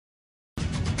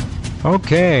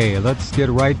Okay, let's get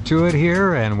right to it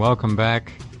here, and welcome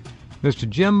back Mr.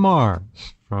 Jim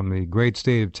Marrs from the great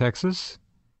state of Texas.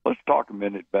 Let's talk a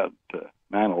minute about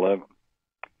 9/11.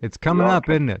 It's coming up,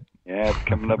 isn't it? Yeah, it's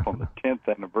coming up on the 10th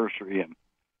anniversary, and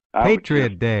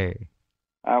Patriot Day.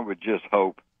 I would just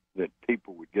hope that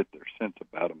people would get their sense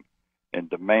about them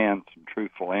and demand some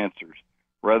truthful answers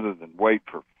rather than wait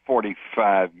for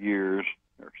 45 years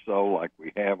or so like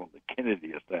we have on the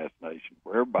Kennedy assassination,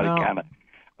 where everybody kind of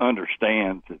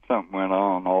understands that something went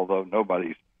on, although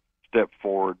nobody's stepped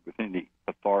forward with any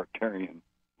authoritarian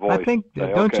voice. I think,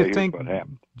 don't you think,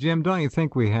 Jim, don't you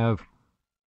think we have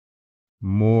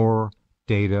more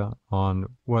data on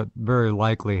what very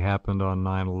likely happened on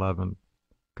 9/11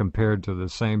 compared to the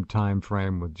same time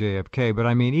frame with JFK? But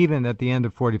I mean, even at the end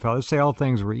of 45, let's say all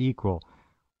things were equal,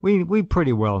 we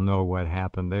pretty well know what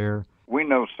happened there. We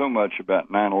know so much about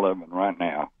 9/11 right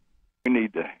now. We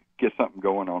need to get something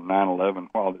going on 9/11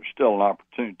 while there's still an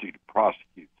opportunity to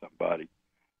prosecute somebody.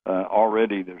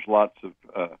 Already there's lots of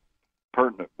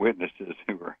pertinent witnesses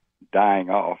who are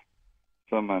dying off,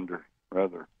 some under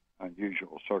rather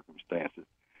unusual circumstances.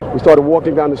 We started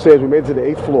walking down the stairs. We made it to the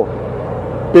 8th floor.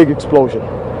 Big explosion.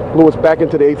 Blew us back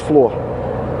into the 8th floor.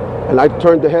 And I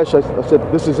turned to Hesh. I said,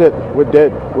 this is it. We're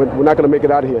dead. We're not going to make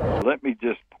it out of here. Let me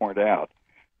just point out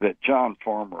that John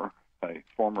Farmer, a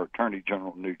former Attorney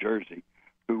General of New Jersey,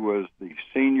 who was the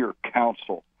senior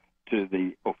counsel to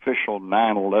the official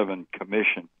 9/11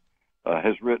 Commission,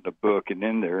 has written a book, and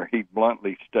in there he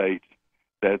bluntly states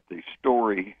that the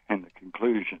story and the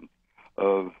conclusion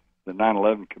of the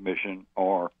 9/11 Commission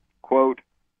are, quote,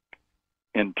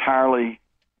 entirely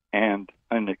and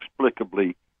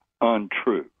inexplicably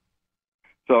untrue.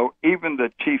 So even the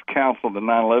chief counsel of the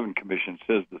 9/11 Commission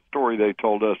says the story they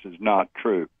told us is not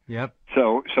true. Yep.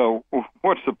 So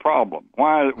what's the problem?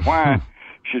 Why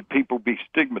should people be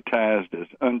stigmatized as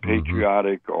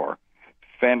unpatriotic or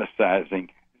fantasizing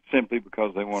simply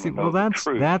because they want to know the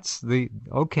truth? That's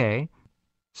okay.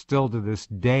 Still to this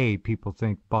day, people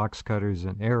think box cutters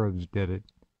and Arabs did it.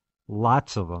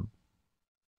 Lots of them.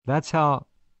 That's how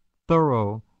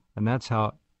thorough and that's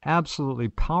how absolutely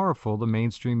powerful the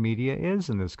mainstream media is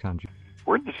in this country.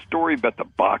 Where'd the story about the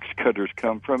box cutters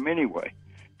come from anyway?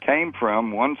 Came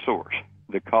from one source,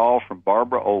 the call from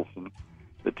Barbara Olson,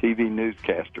 the TV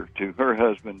newscaster, to her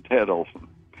husband, Ted Olson.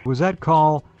 Was that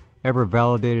call ever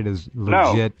validated as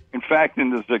legit? No. In fact, in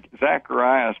the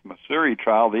Zacharias Masuri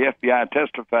trial, the FBI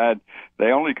testified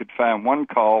they only could find one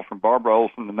call from Barbara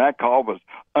Olson, and that call was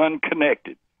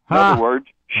unconnected. In other words,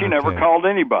 she never called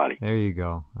anybody. There you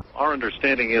go. Our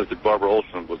understanding is that Barbara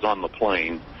Olson was on the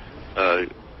plane, a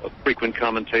frequent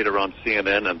commentator on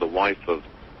CNN and the wife of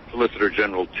Solicitor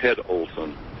General Ted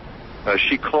Olson.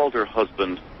 She called her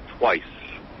husband twice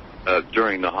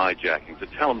during the hijacking to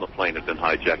tell him the plane had been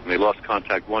hijacked. And they lost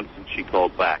contact once, and she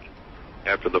called back.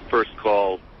 After the first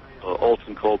call,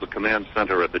 Olson called the command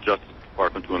center at the Justice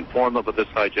Department to inform them of this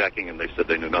hijacking, and they said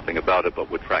they knew nothing about it but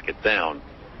would track it down.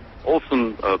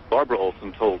 Barbara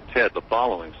Olson told Ted the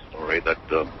following story, that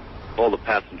all the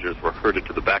passengers were herded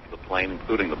to the back of the plane,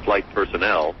 including the flight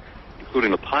personnel, including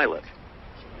the pilot.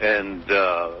 And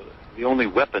the only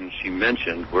weapons she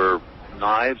mentioned were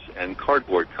knives and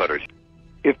cardboard cutters.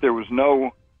 If there was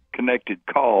no connected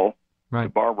call to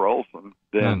Barbara Olson,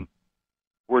 then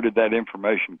where did that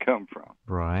information come from?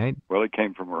 Right. Well, it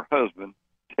came from her husband,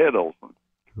 Ted Olson,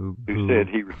 who said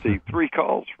he received 3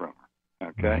 calls from her.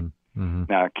 Okay? Mm-hmm.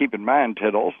 Now, keep in mind,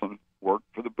 Ted Olson worked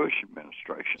for the Bush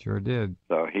administration. Sure did.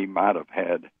 So he might have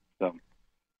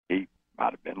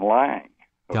been lying.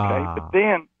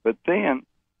 Okay? But then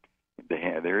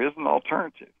there is an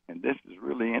alternative, and this is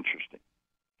really interesting.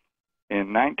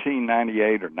 In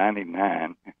 1998 or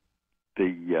 99,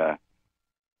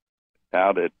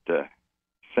 out at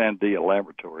Sandia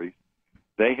Laboratories,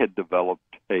 they had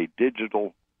developed a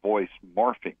digital voice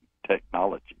morphing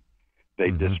technology.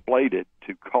 They displayed it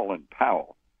to Colin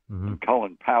Powell. And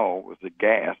Colin Powell was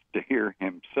aghast to hear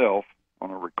himself on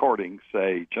a recording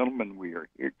say, "Gentlemen, we are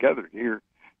gathered here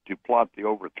to plot the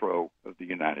overthrow of the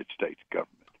United States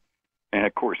government." And,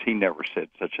 of course, he never said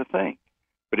such a thing.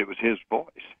 But it was his voice.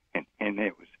 And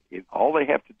all they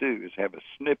have to do is have a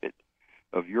snippet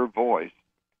of your voice,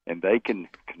 and they can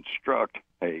construct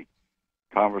a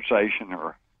conversation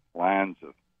or lines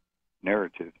of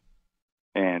narrative,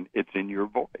 and it's in your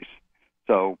voice.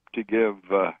 So to give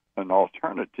an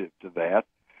alternative to that,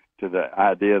 to the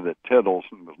idea that Ted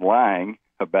Olson was lying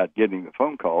about getting the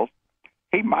phone calls,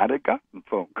 he might have gotten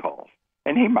phone calls,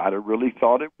 and he might have really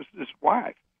thought it was his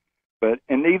wife. But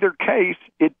in either case,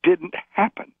 it didn't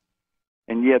happen.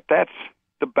 And yet that's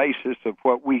the basis of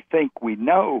what we think we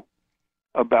know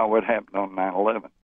about what happened on 9/11.